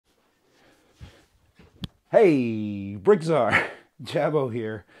Hey, BrickTsar, Jabo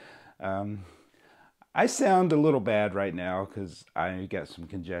here. I sound a little bad right now because I got some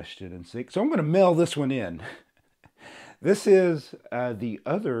congestion and sick, so I'm going to mail this one in. This is the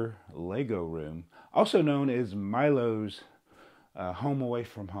other Lego room, also known as Milo's home away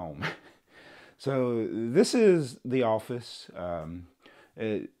from home. So this is the office,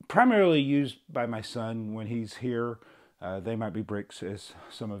 primarily used by my son when he's here. TheyMightBeBricks, as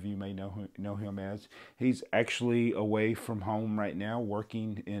some of you may know him as. He's actually away from home right now,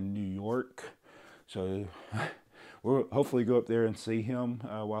 working in New York. So we'll hopefully go up there and see him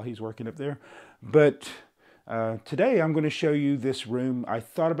while he's working up there. But today I'm going to show you this room. I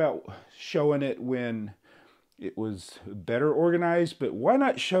thought about showing it when it was better organized, but why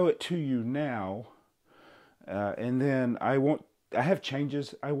not show it to you now? And then I have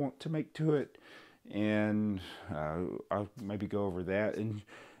changes I want to make to it. And I'll maybe go over that.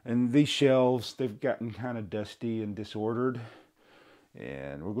 And these shelves, they've gotten kind of dusty and disordered.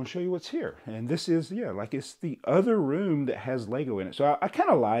 And we're going to show you what's here. And this is, yeah, like it's the other room that has Lego in it. So I kind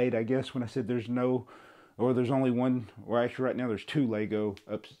of lied, I guess, when I said there's only one, or actually right now there's two Lego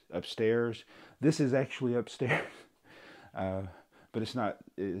upstairs. This is actually upstairs. But it's not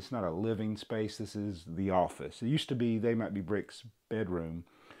a living space. This is the office. It used to be TheyMightBeBricks' bedroom.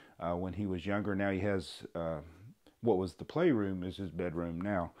 When he was younger. Now he has what was the playroom is his bedroom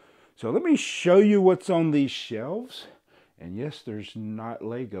now. So let me show you what's on these shelves. And yes, there's not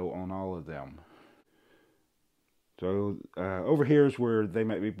Lego on all of them. So over here is where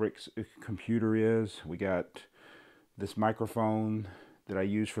TheyMightBeBricks' computer is. We got this microphone that I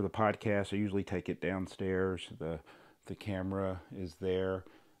use for the podcast. I usually take it downstairs. The camera is there.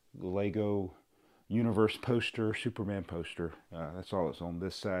 The Lego Universe poster, Superman poster. That's all that's on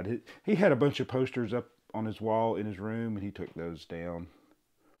this side. He had a bunch of posters up on his wall in his room, and he took those down.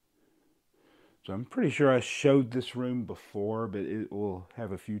 So I'm pretty sure I showed this room before, but it will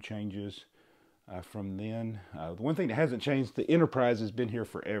have a few changes from then. The one thing that hasn't changed, the Enterprise has been here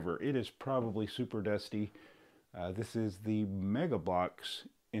forever. It is probably super dusty. This is the Mega Bloks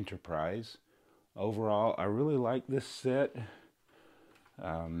Enterprise. Overall, I really like this set.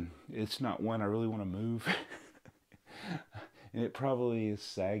 It's not one I really want to move. And it probably is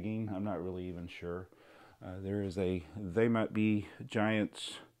sagging. I'm not really even sure. There is a They Might Be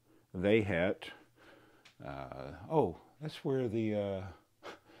Giants They hat. Oh, that's where the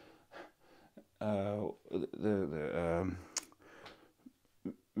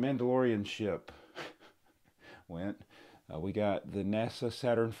Mandalorian ship went. We got the NASA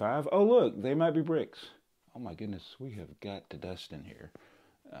Saturn V. Oh, look, TheyMightBeBricks. Oh my goodness, we have got to dust in here.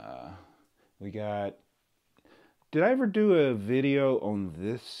 We got, did I ever do a video on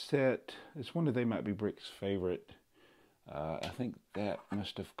this set? It's one of TheyMightBeBricks' favorite. I think that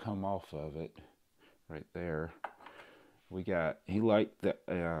must have come off of it right there. We got, he liked the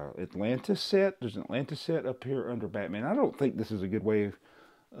Atlantis set. There's an Atlantis set up here under Batman. I don't think this is a good way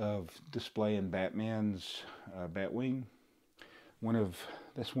of displaying Batman's Batwing.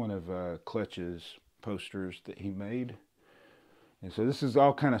 That's one of Clutch's posters that he made. And so this is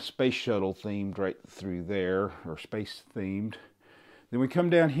all kind of space shuttle themed right through there, or space themed. Then we come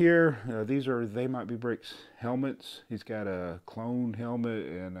down here. These are TheyMightBeBricks helmets. He's got a clone helmet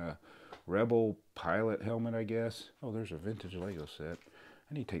and a Rebel pilot helmet, I guess. Oh, there's a vintage Lego set.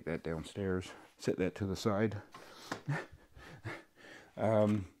 I need to take that downstairs. Set that to the side.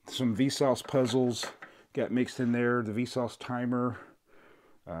 Some Vsauce puzzles got mixed in there. The Vsauce timer.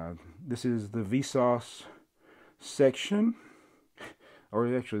 This is the Vsauce section. Or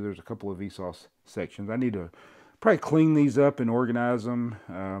actually, there's a couple of Vsauce sections. I need to probably clean these up and organize them.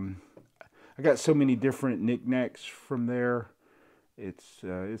 I got so many different knickknacks from there.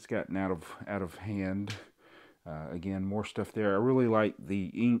 It's gotten out of hand. Again, more stuff there. I really like the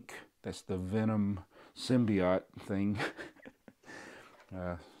ink. That's the Venom symbiote thing.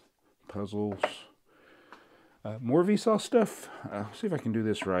 Puzzles. More Vsauce stuff. See if I can do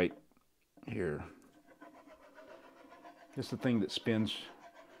this right here. It's the thing that spins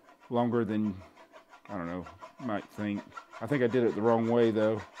longer than, I don't know, you might think. I think I did it the wrong way,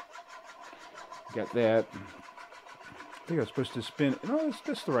 though. Got that. I think I was supposed to spin it. No,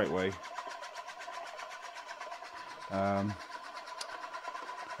 that's the right way. Got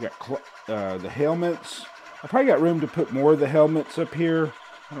the helmets. I probably got room to put more of the helmets up here.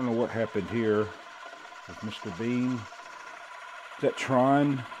 I don't know what happened here with Mr. Bean. Is that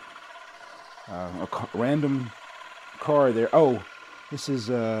Tron? A random car there. Oh, this is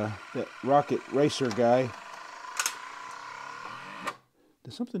that rocket racer guy.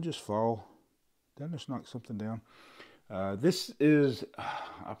 Did something just fall? Did I just knock something down? This is,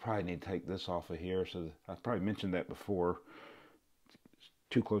 I probably need to take this off of here. So I probably mentioned that before. It's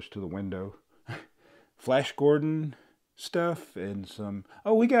too close to the window. Flash Gordon stuff and some,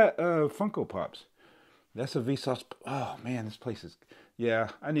 oh, we got Funko Pops. That's a Vsauce. Oh man, this place is, yeah,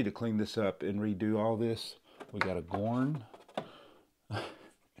 I need to clean this up and redo all this. We got a Gorn.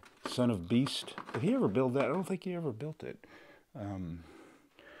 Son of Beast. Did he ever build that? I don't think he ever built it.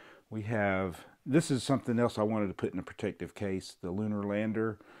 We have, this is something else I wanted to put in a protective case. The Lunar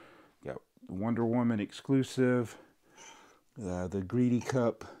Lander. Got Wonder Woman exclusive. The Greedy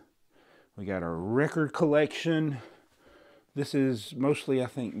Cup. We got our record collection. This is mostly, I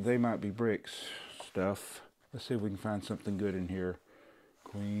think, TheyMightBeBricks stuff. Let's see if we can find something good in here.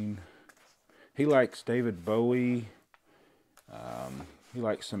 Queen. He likes David Bowie. He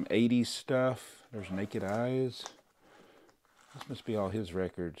likes some 80s stuff. There's Naked Eyes. This must be all his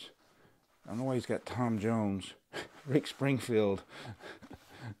records. I don't know why he's got Tom Jones. Rick Springfield.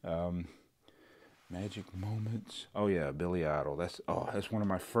 Magic Moments. Oh yeah, Billy Idol. That's one of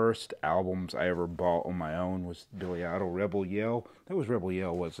my first albums I ever bought on my own was Billy Idol. Rebel Yell. That was Rebel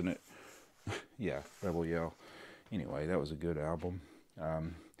Yell, wasn't it? Yeah, Rebel Yell. Anyway, that was a good album.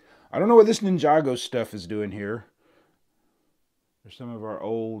 I don't know what this Ninjago stuff is doing here. There's some of our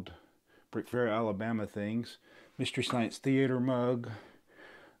old Brick Fair, Alabama things. Mystery Science Theater mug.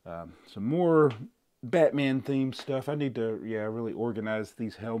 Some more Batman themed stuff. I need to, really organize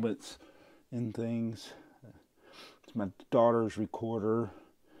these helmets and things. It's my daughter's recorder.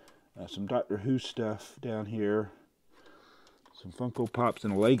 Some Doctor Who stuff down here. Some Funko Pops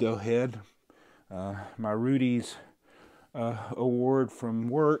and a Lego head. My Rudy's award from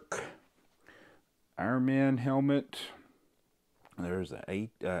work. Iron Man helmet. There's a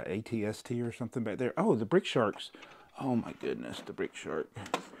ATST or something back there. Oh, the Brick Sharks. Oh my goodness, the Brick Shark.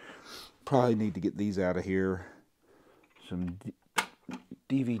 Probably need to get these out of here. Some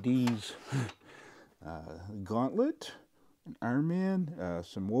DVDs. Gauntlet. Iron Man.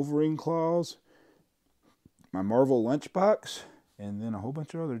 Some Wolverine claws. My Marvel lunchbox. And then a whole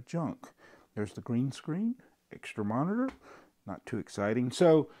bunch of other junk. There's the green screen. Extra monitor. Not too exciting.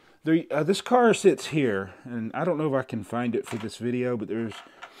 So, this car sits here, and I don't know if I can find it for this video, but there's,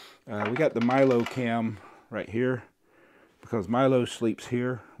 we got the Milo cam right here, because Milo sleeps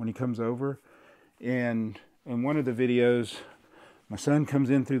here when he comes over, and in one of the videos, my son comes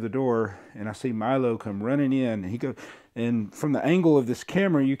in through the door, and I see Milo come running in, and he goes, and from the angle of this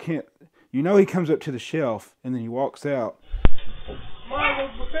camera, you know he comes up to the shelf, and then he walks out. Milo,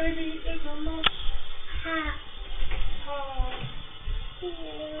 the baby is a little hot.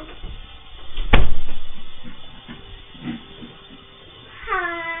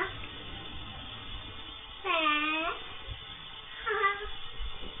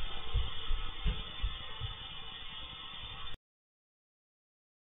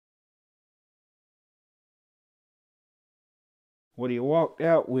 What he walked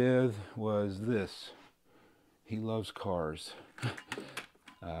out with was this. He loves cars.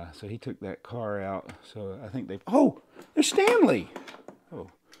 So he took that car out. So I think oh, there's Stanley.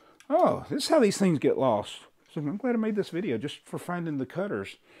 Oh, this is how these things get lost. So I'm glad I made this video just for finding the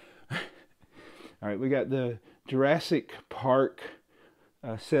cutters. All right, we got the Jurassic Park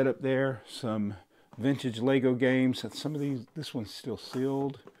set up there. Some vintage Lego games. Some of these, this one's still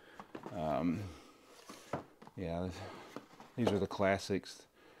sealed. Yeah, these are the classics.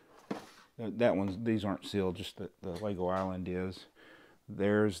 These aren't sealed, just the Lego Island is.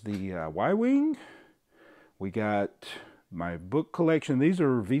 There's the Y-Wing. We got my book collection. These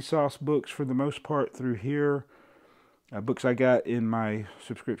are Vsauce books for the most part through here. Books I got in my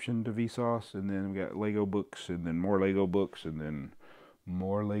subscription to Vsauce. And then we got Lego books, and then more Lego books, and then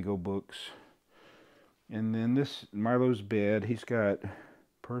more Lego books. And then this, Milo's bed. He's got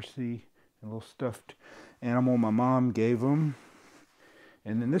Percy, a little stuffed animal my mom gave him.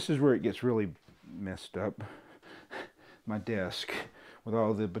 And then this is where it gets really messed up. My desk with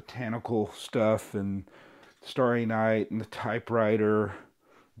all the botanical stuff and Starry Night and the typewriter,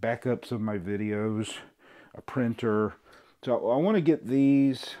 backups of my videos, a printer. So I want to get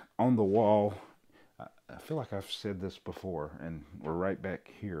these on the wall. I feel like I've said this before, and we're right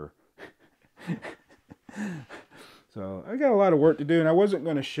back here. So I got a lot of work to do, and I wasn't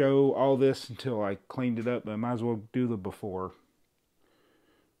going to show all this until I cleaned it up, but I might as well do the before.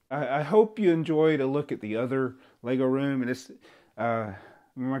 I hope you enjoyed a look at the other Lego room, and it's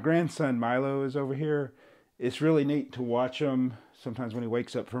my grandson Milo is over here. It's really neat to watch him sometimes when he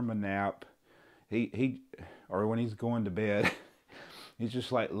wakes up from a nap, or when he's going to bed. He's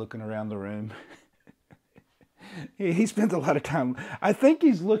just like looking around the room. He spends a lot of time. I think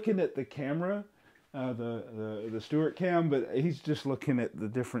he's looking at the camera the Stewart cam, but he's just looking at the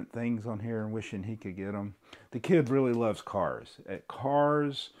different things on here and wishing he could get them. The kid really loves cars. At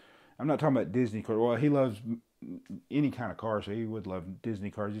cars, I'm not talking about Disney cars. Well, he loves any kind of car, so he would love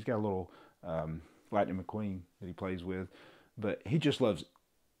Disney cars. He's got a little Lightning McQueen that he plays with, but he just loves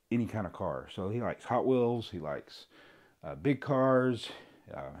any kind of car. So he likes Hot Wheels, he likes big cars,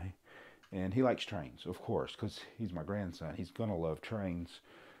 and he likes trains, of course, because he's my grandson. He's gonna love trains.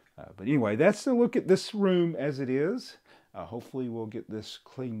 But anyway, that's a look at this room as it is. Hopefully we'll get this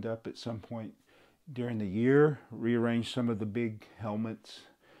cleaned up at some point during the year, rearrange some of the big helmets.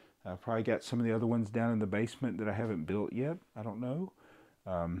 Probably got some of the other ones down in the basement that I haven't built yet. I don't know.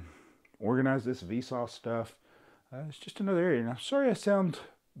 Organize this Vsauce stuff. It's just another area. And I'm sorry I sound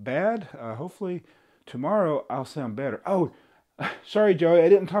bad. Hopefully tomorrow I'll sound better. Oh, sorry, Joey. I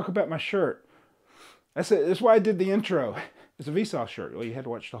didn't talk about my shirt. That's why I did the intro. It's a Vsauce shirt. Well, you had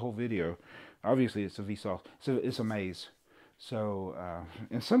to watch the whole video. Obviously, it's a Vsauce. So it's a maze. So,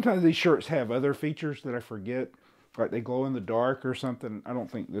 and sometimes these shirts have other features that I forget. Like they glow in the dark or something. I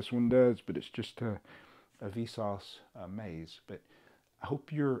don't think this one does, but it's just a Vsauce maze. But I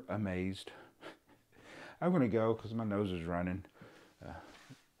hope you're amazed. I'm going to go because my nose is running.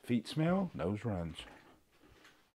 Feet smell, nose runs.